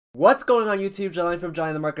What's going on YouTube? Jelani from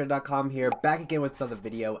JelaniTheMarketer.com here, back again with another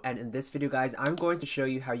video. And in this video, guys, I'm going to show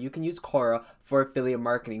you how you can use Quora for affiliate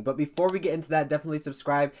marketing. But before we get into that, definitely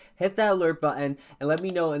subscribe, hit that alert button, and let me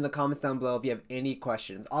know in the comments down below if you have any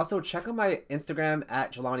questions. Also, check out my Instagram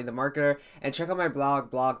at JelaniTheMarketer, and check out my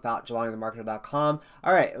blog.JelaniTheMarketer.com.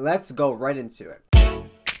 Alright, let's go right into it.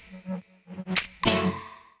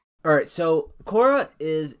 Alright, so Quora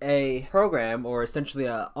is a program, or essentially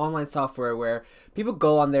an online software where people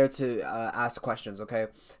go on there to ask questions, okay?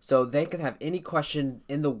 So they can have any question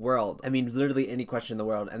in the world. I mean, literally any question in the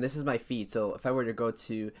world. And this is my feed. So if I were to go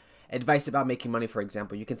to advice about making money, for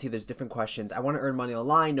example, you can see there's different questions. I want to earn money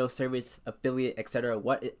online, no service, affiliate, etc.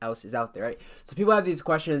 What else is out there, right? So people have these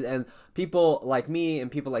questions, and people like me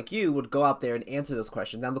and people like you would go out there and answer those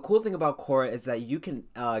questions. Now, the cool thing about Quora is that you can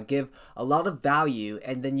give a lot of value,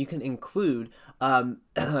 and then you can include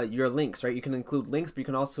your links, right? You can include links, but you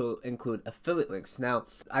can also include affiliate links. Now,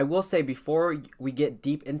 I will say before we get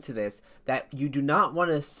deep into this that you do not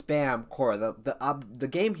want to spam Quora. The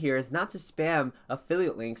game here is not to spam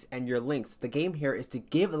affiliate links and your links. The game here is to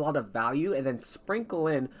give a lot of value and then sprinkle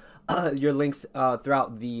in your links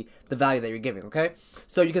throughout the value that you're giving, okay?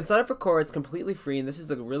 So you can sign up for Quora. It's completely free, and this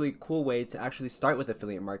is a really cool way to actually start with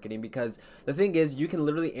affiliate marketing, because the thing is, you can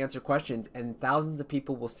literally answer questions and thousands of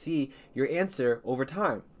people will see your answer over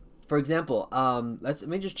time. For example, let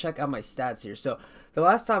me just check out my stats here. So the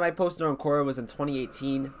last time I posted on Quora was in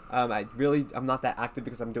 2018. I'm not that active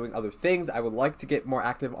because I'm doing other things. I would like to get more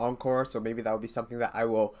active on Quora, so maybe that would be something that I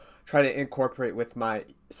will try to incorporate with my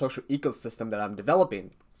social ecosystem that I'm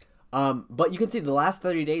developing. But you can see the last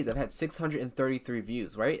 30 days I've had 633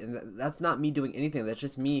 views, right? And that's not me doing anything. That's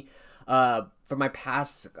just me for my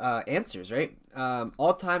past answers, right?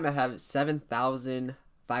 All time I have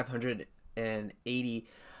 7,580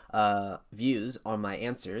 views on my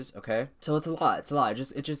answers, okay? So it's a lot.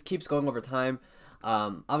 It just keeps going over time.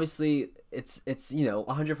 Obviously it's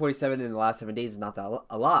 147 in the last 7 days is not that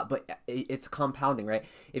a lot, but it's compounding, right?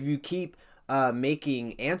 If you keep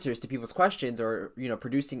making answers to people's questions, or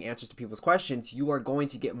producing answers to people's questions, you are going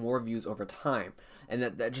to get more views over time, and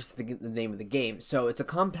that's just the name of the game. So it's a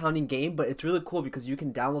compounding game, but it's really cool because you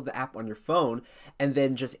can download the app on your phone and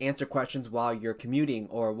then just answer questions while you're commuting,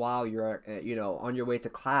 or while you're on your way to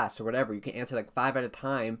class or whatever. You can answer like 5 at a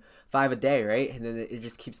time, 5 a day, right? And then it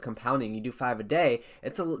just keeps compounding. You do 5 a day.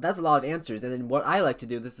 That's a lot of answers. And then what I like to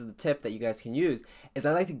do, this is the tip that you guys can use, is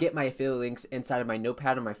I like to get my affiliate links inside of my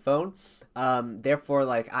notepad on my phone. Therefore,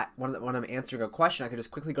 like when I'm answering a question, I can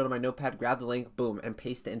just quickly go to my notepad, grab the link, boom, and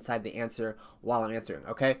paste it inside the answer while I'm answering.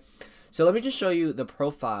 Okay, so let me just show you the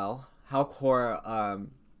profile, how Quora,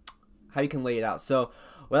 how you can lay it out. So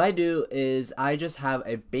what I do is I just have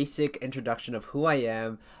a basic introduction of who I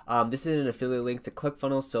am. This is an affiliate link to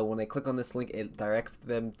ClickFunnels, so when they click on this link, it directs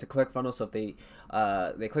them to ClickFunnels. So if they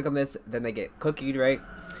click on this, then they get cookied, right?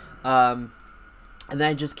 And then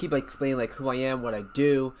I just keep explaining like who I am, what I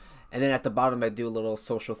do. And then at the bottom, I do a little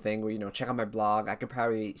social thing where, check out my blog. I could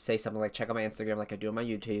probably say something like check out my Instagram like I do on my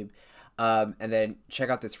YouTube. And then check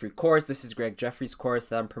out this free course. This is Greg Jeffrey's course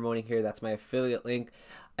that I'm promoting here. That's my affiliate link.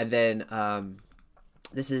 And then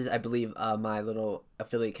this is, I believe, my little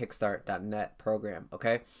affiliate kickstart.net program,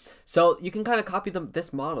 okay? So you can kind of copy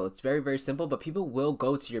this model. It's very, very simple, but people will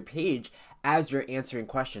go to your page as you're answering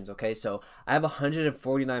questions, okay? So I have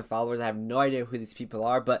 149 followers. I have no idea who these people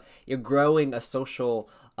are, but you're growing a social,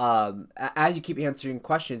 as you keep answering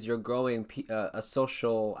questions, you're growing a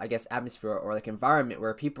social, I guess, atmosphere or like environment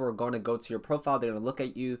where people are going to go to your profile. They're going to look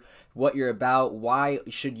at you, what you're about, why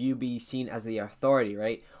should you be seen as the authority,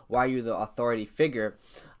 right? Why are you the authority figure?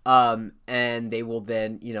 And they will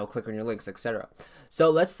then, click on your links, etc. So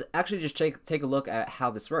let's actually just take a look at how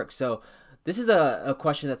this works. So this is a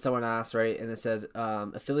question that someone asked, right? And it says,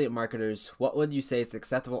 affiliate marketers, what would you say is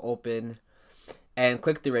acceptable open and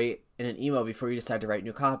click the rate in an email before you decide to write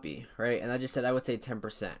new copy, right? And I just said I would say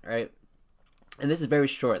 10%, right? And this is very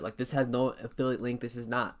short. Like, this has no affiliate link. This is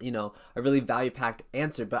not, a really value-packed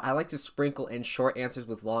answer, but I like to sprinkle in short answers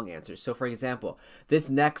with long answers. So for example, this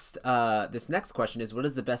next question is, what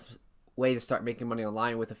is the best way to start making money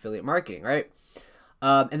online with affiliate marketing, right?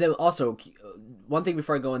 And then also, one thing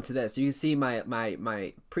before I go into this, you can see my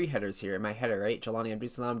pre-headers here, my header, right? Jelani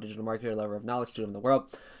Abdul-Salam, digital marketer, lover of knowledge, student of the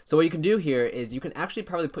world. So what you can do here is you can actually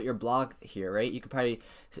probably put your blog here, right? You could probably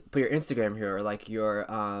put your Instagram here, or like your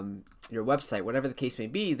website, whatever the case may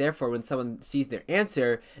be. Therefore, when someone sees their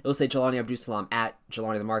answer, it'll say Jelani Abdul-Salam at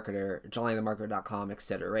Jelani the Marketer, JelaniTheMarketer.com,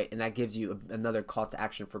 etc., right? And that gives you another call to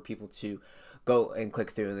action for people to go and click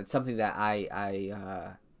through. And it's something that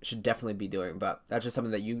I should definitely be doing, but that's just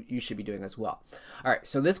something that you should be doing as well. All right,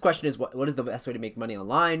 so this question is what is the best way to make money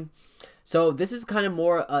online? So this is kind of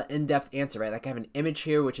more in-depth answer, right? Like I have an image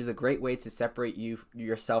here, which is a great way to separate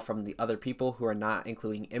yourself from the other people who are not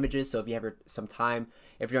including images. So if you have some time,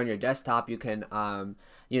 if you're on your desktop, you can go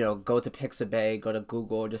to Pixabay, go to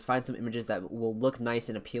Google, just find some images that will look nice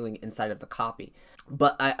and appealing inside of the copy.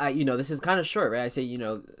 But I this is kind of short, right? I say,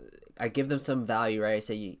 I give them some value,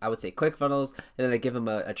 right? I would say ClickFunnels, and then I give them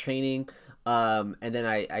a training, and then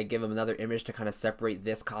I give them another image to kind of separate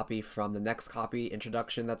this copy from the next copy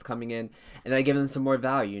introduction that's coming in, and then I give them some more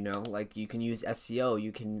value, like you can use SEO,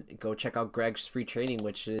 you can go check out Greg's free training,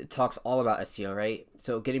 which talks all about SEO, right?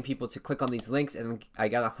 So getting people to click on these links, and I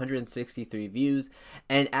got 163 views,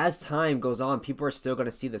 and as time goes on, people are still going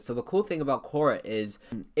to see this. So the cool thing about Quora is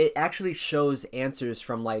it actually shows answers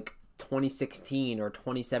from like 2016 or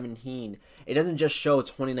 2017. It doesn't just show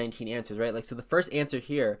 2019 answers, right? Like, so the first answer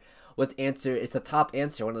here was answered, it's the top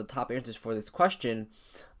answer, one of the top answers for this question.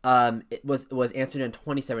 It was answered in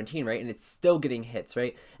 2017, right? And it's still getting hits,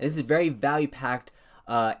 right? And this is very value packed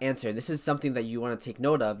answer. This is something that you want to take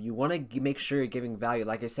note of. You want to make sure you're giving value.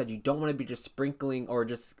 Like I said, you don't want to be just sprinkling or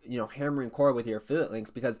just hammering Quora with your affiliate links,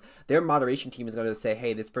 because their moderation team is going to say,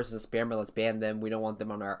 hey, this person's a spammer, let's ban them, we don't want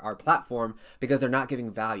them on our platform, because they're not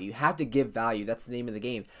giving value. You have to give value. That's the name of the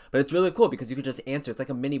game. But it's really cool because you can just answer. It's like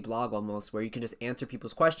a mini blog almost, where you can just answer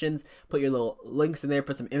people's questions, put your little links in there,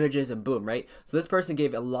 put some images, and boom, right? So this person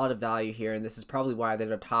gave a lot of value here, and this is probably why they're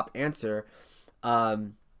the top answer.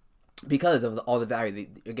 Because of all the value.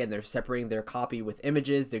 Again, they're separating their copy with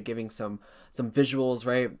images, they're giving some visuals,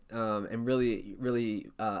 right? And really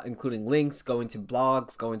including links, going to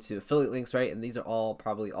blogs, going to affiliate links, right? And these are all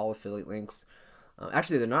probably all affiliate links.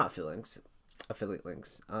 Actually, they're not affiliate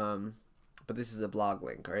links. But this is a blog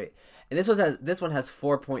link, right? And this one has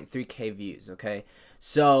 4.3K views. Okay,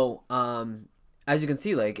 so as you can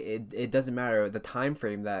see, like it doesn't matter the time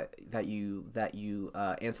frame that you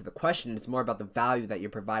answer the question. It's more about the value that you're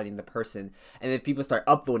providing the person. And if people start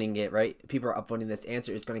upvoting it, right, people are upvoting this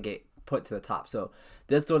answer, is going to get put to the top. So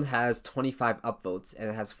this one has 25 upvotes and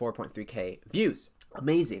it has 4.3K views.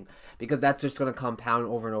 Amazing, because that's just going to compound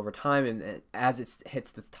over and over time, and as it hits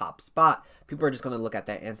this top spot, people are just going to look at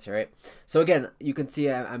that answer, right? So again, you can see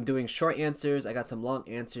I'm doing short answers. I got some long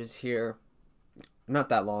answers here, not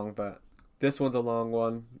that long, but this one's a long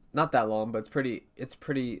one. Not that long, but it's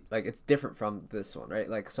pretty, like, it's different from this one, right?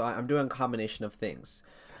 Like, so I'm doing a combination of things.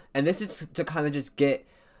 And this is to kind of just get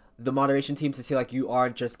the moderation team to see, like, you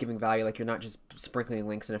aren't just giving value, like, you're not just sprinkling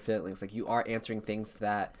links and affiliate links, like, you are answering things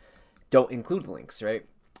that don't include links, right?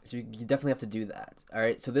 So you definitely have to do that. All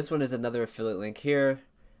right, so this one is another affiliate link here.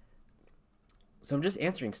 So I'm just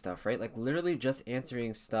answering stuff, right? Like, literally just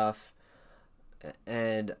answering stuff,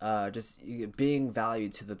 and just being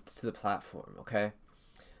valued to the platform, okay?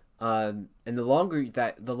 And the longer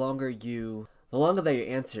that your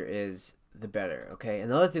answer is, the better, okay?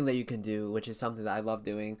 Another thing that you can do, which is something that I love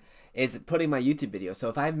doing, is putting my YouTube video. So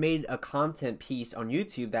if I've made a content piece on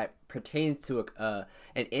YouTube that pertains to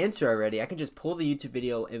an answer already, I can just pull the YouTube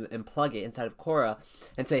video and plug it inside of Quora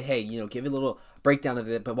and say, hey, give it a little breakdown of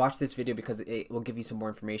it, but watch this video because it will give you some more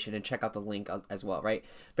information, and check out the link as well, right?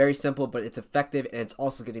 Very simple, but it's effective, and it's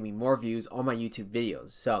also getting me more views on my YouTube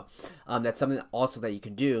videos. So that's something also that you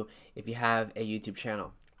can do if you have a YouTube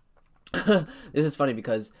channel. This is funny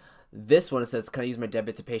because this one, it says, can I use my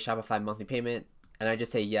debit to pay Shopify monthly payment? And I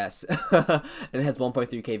just say yes. And it has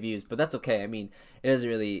 1.3K views, but that's okay. I mean, it doesn't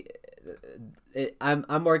really, I'm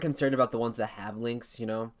more concerned about the ones that have links,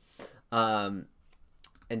 and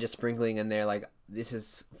just sprinkling in there, like, this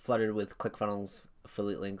is flooded with ClickFunnels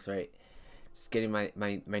affiliate links, right? Just getting my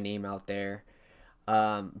name out there.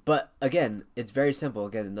 But again, it's very simple.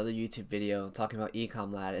 Again, another YouTube video talking about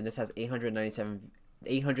Ecom Lad, and this has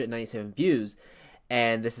 897 views.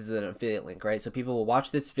 And this is an affiliate link, right? So people will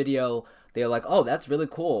watch this video, they're like, oh, that's really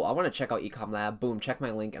cool, I want to check out Ecom Lab, boom, check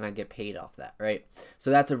my link, and I get paid off that, right? So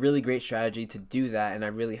that's a really great strategy to do that, and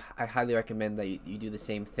I highly recommend that you do the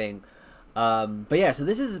same thing. But yeah, so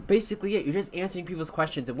this is basically it. You're just answering people's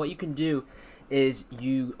questions, and what you can do is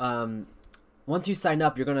you once you sign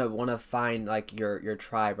up, you're gonna want to find like your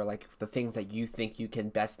tribe, or like the things that you think you can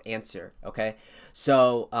best answer, okay?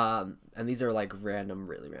 So and these are like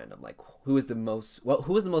really random, like who is the most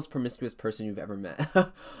promiscuous person you've ever met?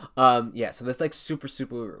 Yeah, so there's like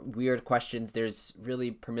super weird questions. There's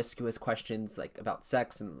really promiscuous questions like about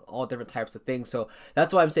sex and all different types of things. So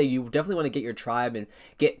that's why I'm saying you definitely want to get your tribe and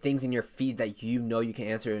get things in your feed that you can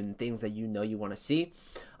answer, and things that you want to see.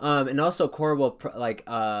 And also Quora will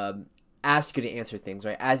ask you to answer things,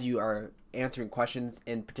 right? As you are answering questions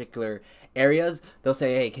in particular areas, they'll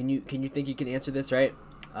say, hey, can you think you can answer this, right?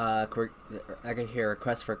 I can hear a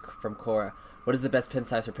request from Quora. What is the best pin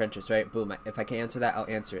size for Pinterest, right? Boom. If I can answer that, I'll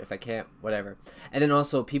answer it. If I can't, whatever. And then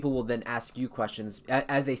also, people will then ask you questions.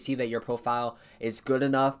 As they see that your profile is good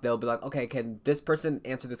enough, they'll be like, okay, can this person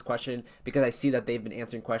answer this question? Because I see that they've been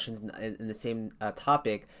answering questions in the same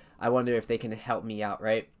topic. I wonder if they can help me out,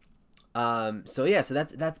 right? So yeah, so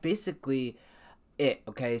that's basically it,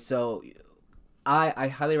 okay? So I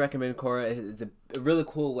highly recommend Quora. It's a really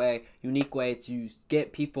cool way, unique way to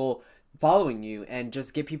get people following you and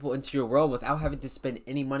just get people into your world without having to spend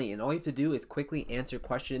any money. And all you have to do is quickly answer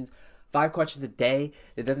questions, 5 questions a day.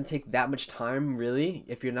 It doesn't take that much time, really.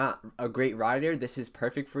 If you're not a great writer, this is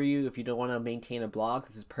perfect for you. If you don't want to maintain a blog,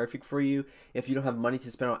 this is perfect for you. If you don't have money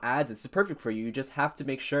to spend on ads, this is perfect for you. You just have to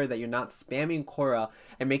make sure that you're not spamming Quora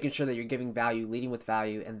and making sure that you're giving value, leading with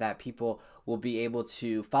value, and that people will be able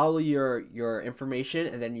to follow your information,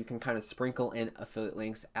 and then you can kind of sprinkle in affiliate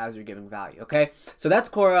links as you're giving value, okay? So that's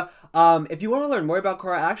Quora. If you want to learn more about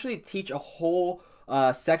Quora, I actually teach a whole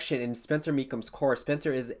section in Spencer Meekum's course.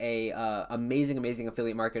 Spencer is a amazing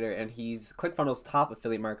affiliate marketer, and he's ClickFunnels' top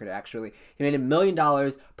affiliate marketer. Actually, he made $1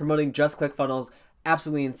 million promoting just ClickFunnels.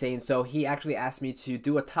 Absolutely insane. So he actually asked me to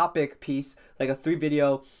do a topic piece, like a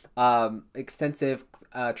 3-video extensive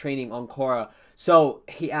training on Quora. So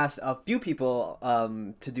he asked a few people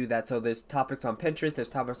to do that. So there's topics on Pinterest, there's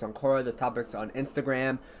topics on Quora, there's topics on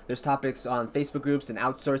Instagram, there's topics on Facebook groups and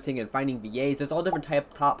outsourcing and finding VAs. There's all different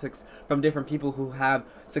type topics from different people who have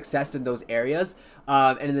success in those areas.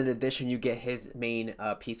 And in addition, you get his main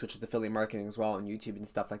piece, which is affiliate marketing as well on YouTube and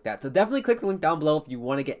stuff like that. So definitely click the link down below if you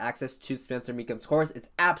want to get access to Spencer Meekum's course. It's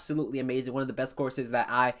absolutely amazing. One of the best courses that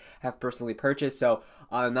I have personally purchased. So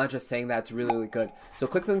I'm not just saying that, it's really, really good. So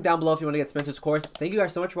click the link down below if you want to get Spencer's course. Thank you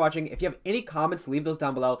guys so much for watching. If you have any comments, leave those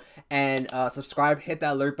down below, and subscribe, hit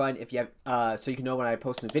that alert button if you have so you can know when I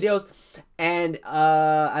post new videos. And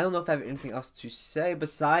I don't know if I have anything else to say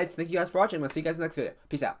besides thank you guys for watching. I'll see you guys in the next video.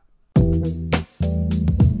 Peace out.